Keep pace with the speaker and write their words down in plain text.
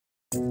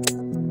What's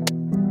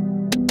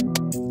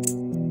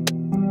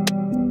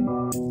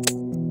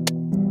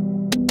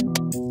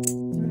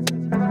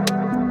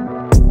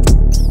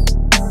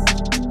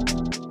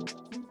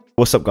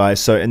up guys?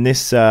 So in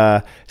this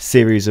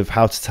series of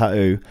how to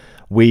tattoo,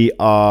 we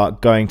are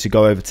going to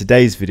go over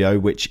today's video,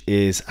 which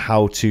is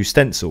how to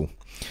stencil.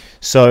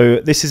 So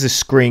this is a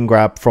screen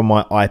grab from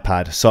my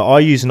iPad. So I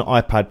use an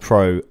iPad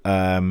Pro.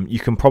 You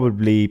can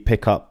probably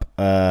pick up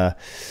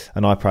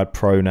an iPad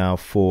Pro now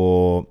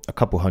for a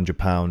couple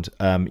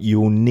 £100. You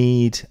will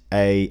need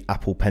a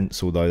Apple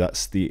Pencil though.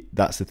 That's the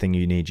thing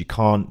you need. You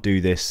can't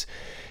do this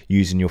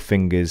using your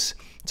fingers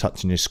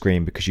touching your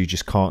screen because you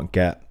just can't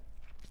get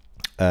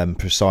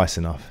precise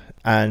enough.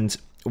 And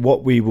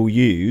what we will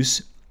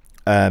use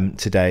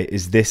today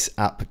is this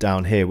app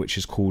down here, which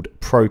is called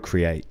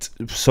Procreate.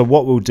 So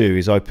what we'll do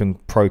is open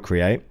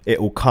Procreate.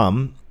 It will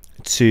come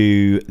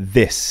to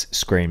this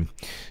screen.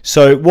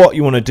 So what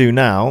you want to do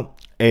now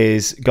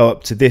is go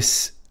up to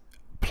this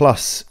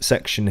plus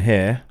section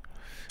here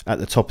at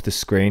the top of the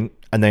screen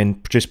and then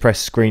just press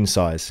screen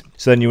size.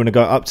 So then you want to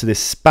go up to this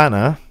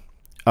spanner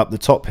up the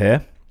top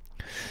here,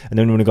 and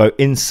then you want to go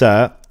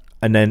insert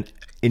and then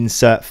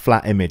insert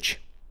flat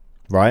image,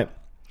 right?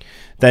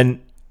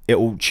 Then it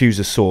will choose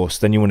a source.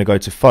 Then you want to go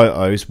to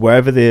photos,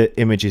 wherever the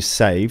image is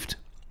saved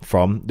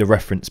from, the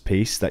reference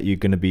piece that you're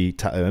going to be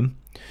tattooing.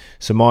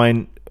 So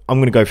mine, I'm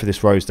going to go for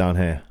this rose down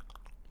here.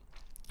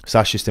 So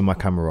that's just in my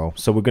camera roll.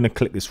 So we're going to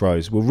click this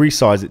rose. We'll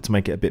resize it to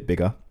make it a bit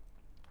bigger.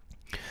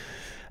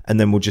 And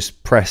then we'll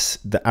just press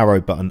the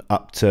arrow button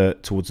up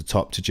towards the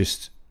top to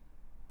just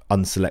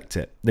unselect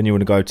it. Then you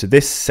want to go to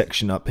this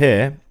section up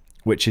here,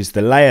 which is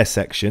the layer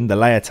section, the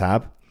layer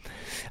tab,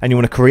 and you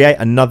want to create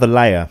another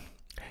layer.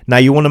 Now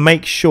you want to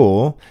make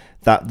sure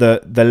that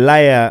the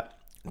layer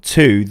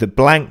 2, the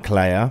blank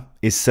layer,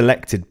 is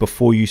selected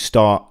before you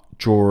start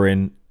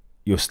drawing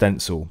your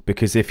stencil,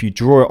 because if you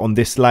draw it on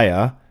this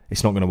layer,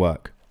 it's not going to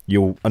work.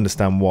 You'll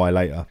understand why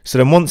later. So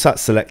then once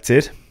that's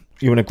selected,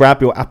 you want to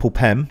grab your Apple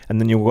Pen, and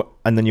then you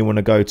want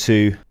to go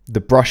to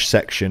the brush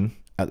section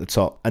at the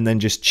top, and then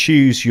just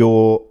choose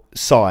your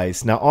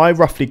size. Now I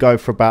roughly go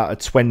for about a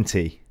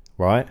 20.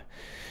 Right,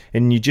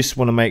 and you just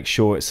want to make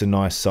sure it's a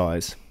nice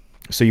size.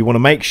 So you want to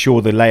make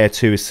sure the layer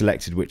 2 is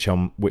selected, which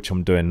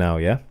I'm doing now.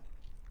 Yeah,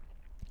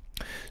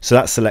 so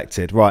that's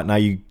selected. Right, now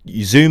you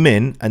zoom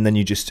in and then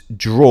you just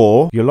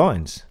draw your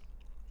lines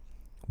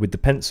with the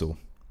pencil,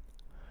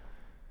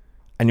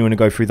 and you want to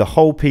go through the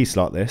whole piece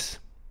like this,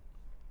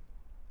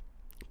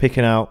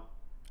 picking out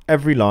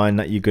every line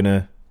that you're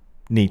gonna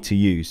need to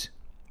use.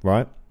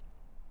 Right,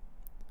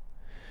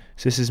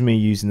 so this is me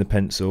using the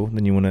pencil.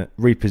 Then you want to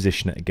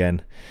reposition it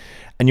again,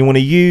 and you want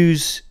to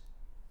use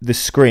the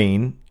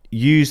screen,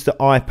 use the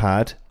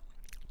iPad,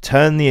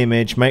 turn the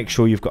image, make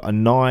sure you've got a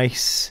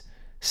nice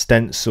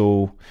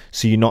stencil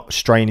so you're not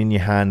straining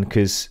your hand,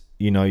 because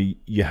you know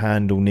your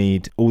hand will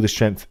need all the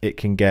strength it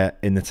can get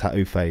in the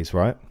tattoo phase,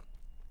 right?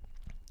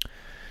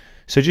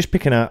 So just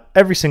picking out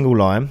every single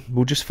line.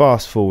 We'll just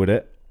fast forward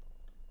it.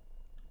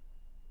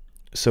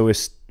 So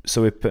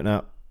we're putting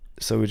out.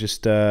 So we're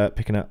just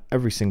picking up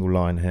every single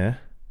line here.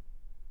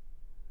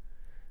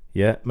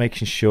 Yeah,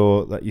 making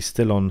sure that you're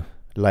still on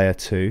layer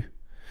 2.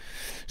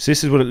 So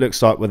this is what it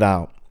looks like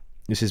without.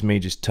 This is me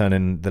just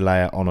turning the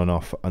layer on and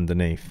off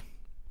underneath.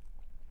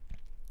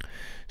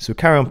 So we'll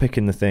carry on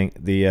picking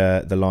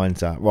the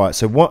lines out. Right,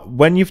 so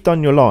when you've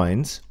done your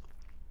lines,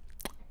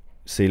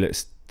 see, look,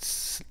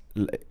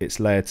 it's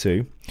layer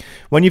 2.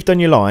 When you've done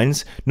your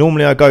lines,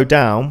 normally I go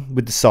down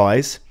with the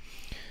size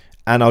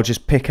and I'll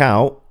just pick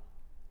out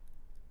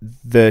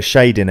the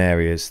shading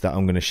areas that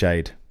I'm going to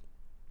shade.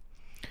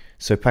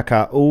 So pick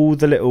out all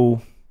the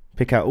little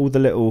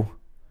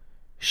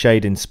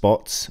shading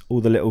spots,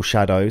 all the little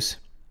shadows,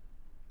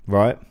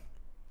 right,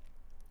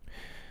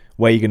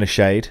 where you're going to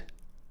shade.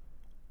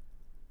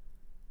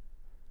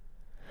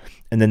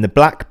 And then the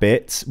black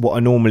bits, what I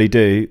normally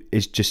do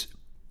is just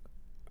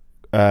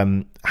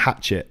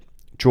hatch it,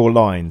 draw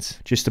lines,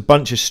 just a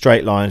bunch of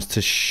straight lines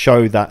to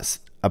show that's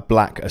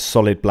a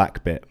solid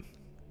black bit.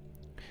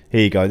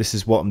 Here you go, this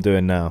is what I'm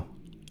doing now.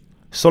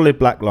 Solid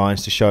black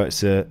lines to show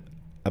it's a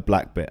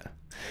black bit.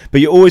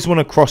 But you always want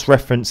to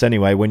cross-reference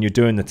anyway when you're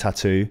doing the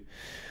tattoo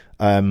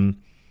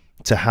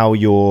to how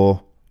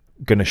you're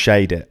going to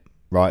shade it,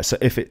 right? So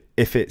if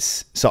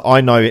it's so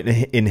I know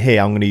in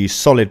here I'm going to use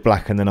solid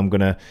black, and then I'm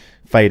going to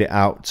fade it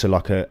out to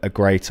like a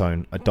grey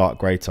tone, a dark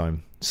grey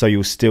tone. So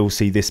you'll still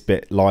see this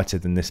bit lighter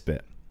than this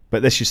bit.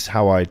 But that's just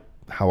how I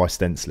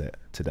stencil it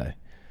today.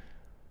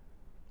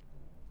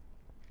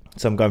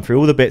 So I'm going through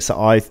all the bits that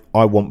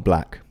I want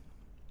black,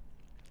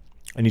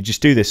 and you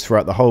just do this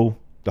throughout the whole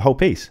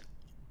piece.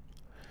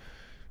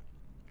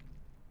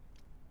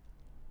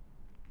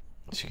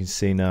 So you can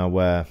see now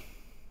where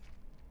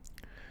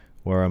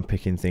I'm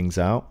picking things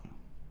out.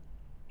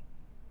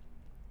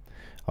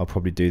 I'll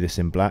probably do this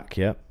in black,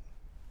 yeah.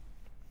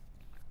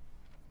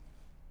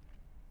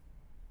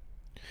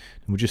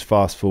 And we'll just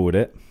fast forward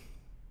it.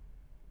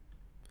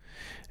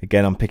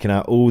 Again, I'm picking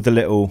out all the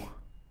little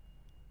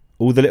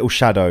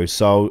shadows.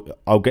 So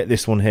I'll get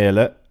this one here,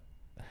 look.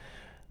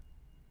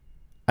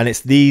 And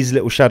it's these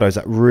little shadows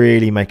that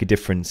really make a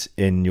difference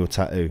in your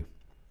tattoo.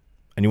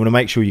 And you want to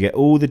make sure you get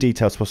all the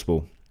details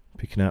possible.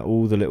 Picking out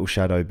all the little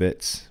shadow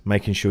bits,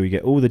 making sure you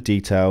get all the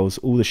details,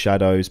 all the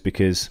shadows,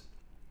 because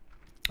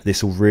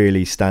this will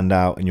really stand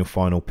out in your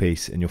final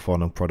piece, in your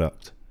final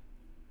product.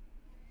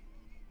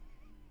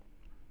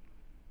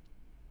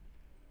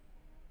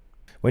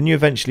 When you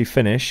eventually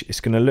finish,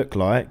 it's going to look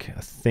like,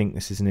 I think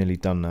this is nearly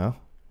done now.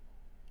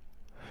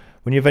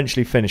 When you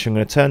eventually finish, I'm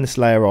going to turn this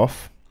layer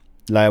off,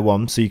 layer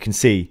 1, so you can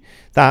see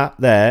that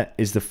there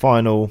is the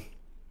final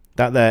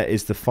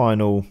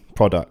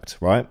product,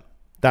 right?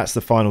 That's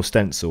the final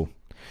stencil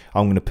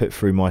I'm going to put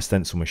through my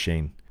stencil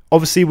machine.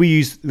 Obviously, we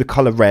use the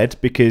color red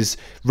because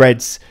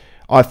reds,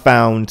 I've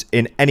found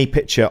in any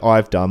picture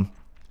I've done,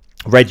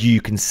 red, you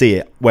can see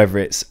it, whether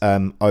it's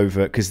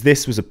over, because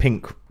this was a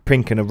pink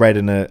and a red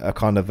and a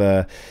kind of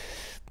a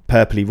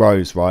purpley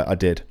rose, right? I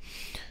did.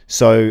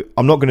 So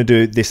I'm not going to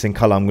do this in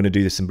color. I'm going to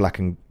do this in black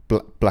and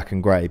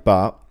gray,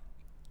 but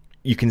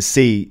you can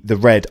see the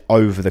red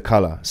over the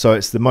color. So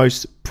it's the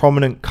most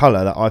prominent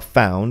color that I've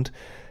found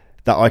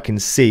that I can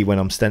see when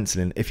I'm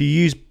stenciling. If you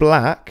use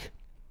black,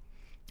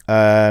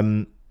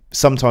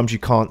 sometimes you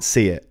can't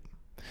see it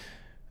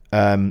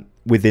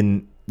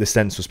within the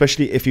stencil,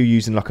 especially if you're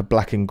using like a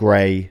black and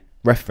grey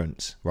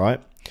reference,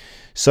 right?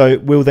 So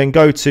we'll then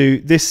go to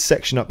this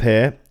section up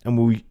here,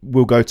 and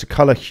we'll go to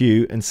color,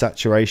 hue, and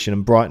saturation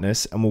and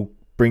brightness, and we'll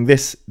bring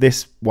this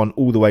one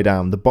all the way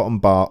down, the bottom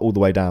bar all the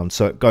way down,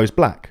 so it goes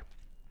black,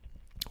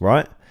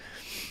 right?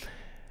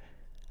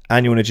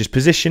 And you want to just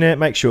position it,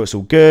 make sure it's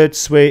all good,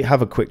 sweet,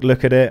 have a quick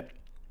look at it,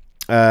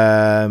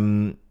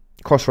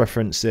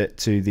 cross-reference it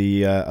to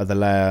the other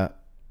layer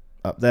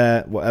up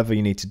there, whatever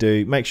you need to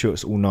do, make sure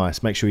it's all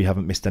nice, make sure you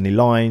haven't missed any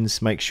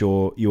lines, make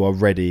sure you are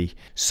ready.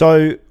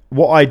 So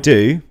what I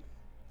do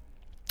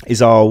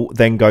is I'll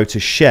then go to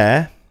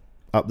share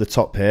up the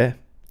top here,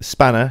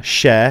 spanner,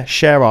 share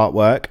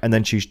artwork, and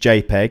then choose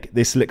JPEG.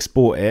 This will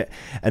export it,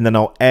 and then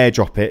I'll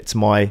airdrop it to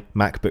my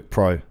MacBook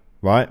Pro,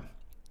 right?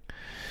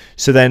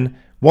 So then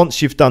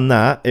once you've done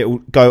that, it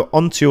will go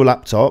onto your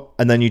laptop,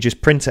 and then you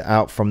just print it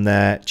out from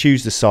there,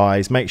 choose the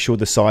size, make sure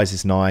the size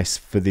is nice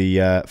for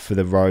the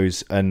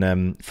rose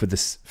and for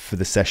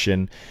the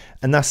session,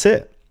 and that's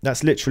it.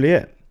 That's literally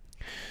it.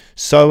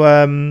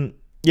 So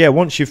yeah,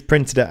 once you've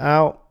printed it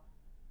out,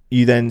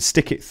 you then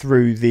stick it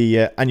through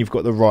the and you've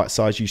got the right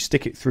size, you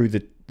stick it through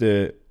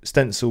the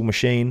stencil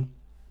machine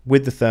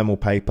with the thermal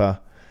paper,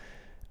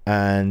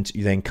 and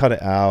you then cut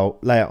it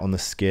out, lay it on the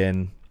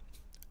skin,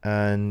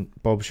 and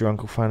Bob's your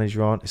uncle, Fanny's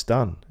your aunt. It's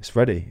done. It's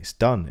ready. It's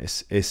done.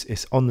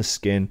 It's on the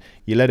skin.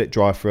 You let it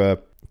dry for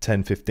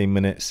 10-15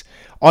 minutes.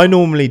 I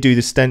normally do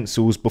the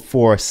stencils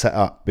before I set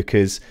up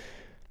because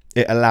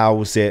it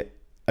allows it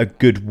a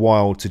good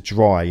while to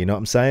dry. You know what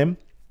I'm saying?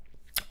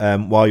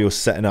 While you're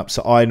setting up.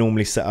 So I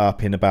normally set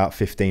up in about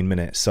 15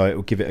 minutes. So it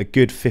will give it a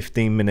good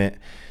 15-minute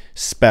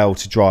spell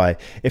to dry.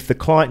 If the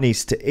client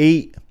needs to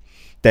eat,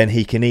 then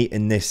he can eat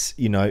in this,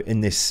 you know,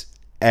 in this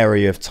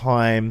area of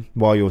time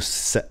while you're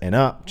setting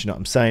up. Do you know what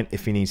I'm saying?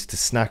 If he needs to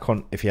snack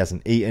on, if he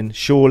hasn't eaten,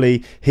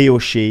 surely he or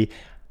she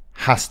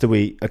has to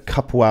eat a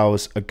couple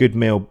hours, a good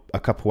meal a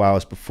couple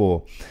hours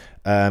before.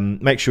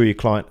 Make sure your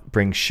client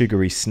brings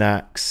sugary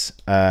snacks,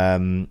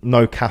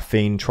 no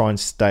caffeine. Try and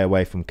stay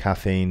away from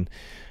caffeine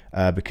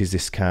because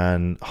this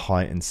can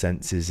heighten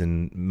senses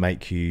and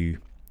make you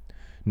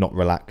not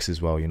relax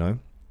as well, you know.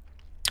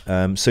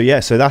 So yeah,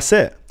 so that's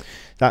it.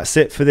 That's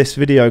it for this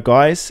video,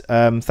 guys.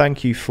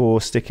 Thank you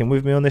for sticking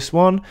with me on this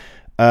one.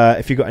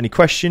 If you've got any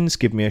questions,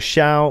 give me a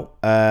shout.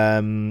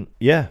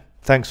 Yeah,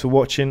 thanks for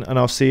watching, and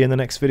I'll see you in the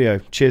next video.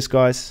 Cheers,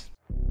 guys.